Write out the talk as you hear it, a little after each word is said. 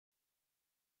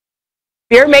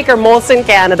Beer maker Molson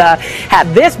Canada had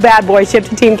this bad boy shipped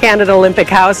to Team Canada Olympic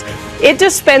House. It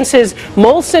dispenses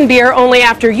Molson beer only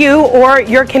after you or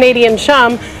your Canadian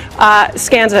chum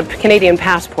scans a Canadian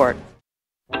passport.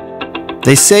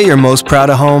 They say you're most proud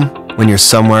of home when you're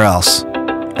somewhere else.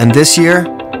 And this year,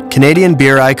 Canadian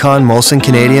beer icon Molson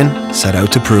Canadian set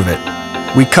out to prove it.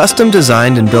 We custom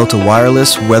designed and built a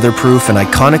wireless, weatherproof, and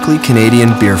iconically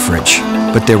Canadian beer fridge.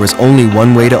 But there was only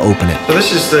one way to open it. So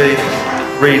this is the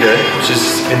reader, which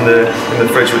is in the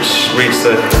fridge, which reads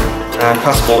the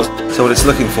passport. So what it's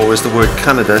looking for is the word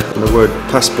Canada and the word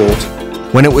passport.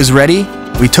 When it was ready,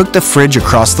 we took the fridge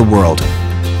across the world.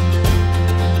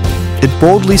 It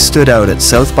boldly stood out at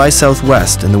South by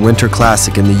Southwest and the Winter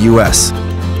Classic in the US,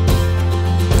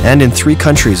 and in 3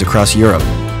 countries across Europe.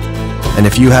 And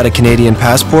if you had a Canadian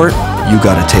passport, you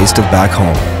got a taste of back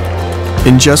home.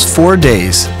 In just 4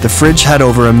 days, the fridge had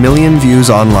over 1 million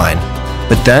views online.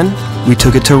 But then, we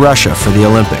took it to Russia for the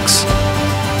Olympics.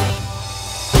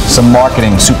 Some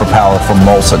marketing superpower from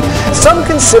Molson. Some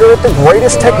consider it the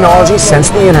greatest technology since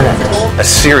the internet. A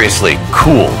seriously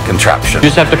cool contraption. You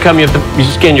just have to come, you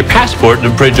scan your passport,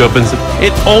 and the fridge opens.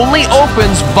 It only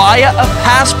opens via a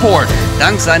passport.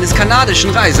 Dank seines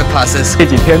kanadischen Reisepasses.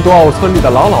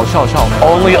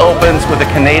 Only opens with a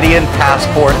Canadian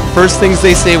passport. First things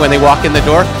they say when they walk in the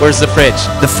door, where's the fridge?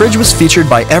 The fridge was featured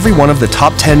by every one of the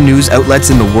top 10 news outlets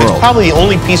in the world. Probably the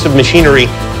only piece of machinery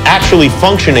actually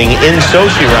functioning in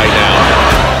Sochi right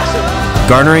now.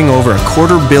 Garnering over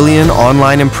 250 million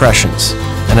online impressions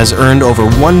and has earned over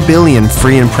 1 billion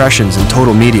free impressions in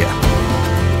total media.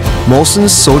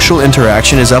 Molson's social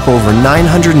interaction is up over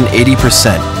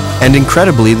 980%, and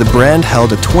incredibly, the brand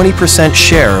held a 20%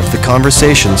 share of the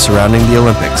conversation surrounding the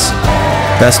Olympics.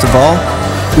 Best of all,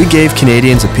 we gave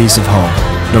Canadians a piece of home,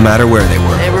 no matter where they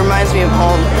were. It reminds me of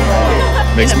home.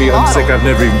 Makes me homesick. I've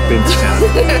never even been to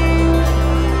Canada.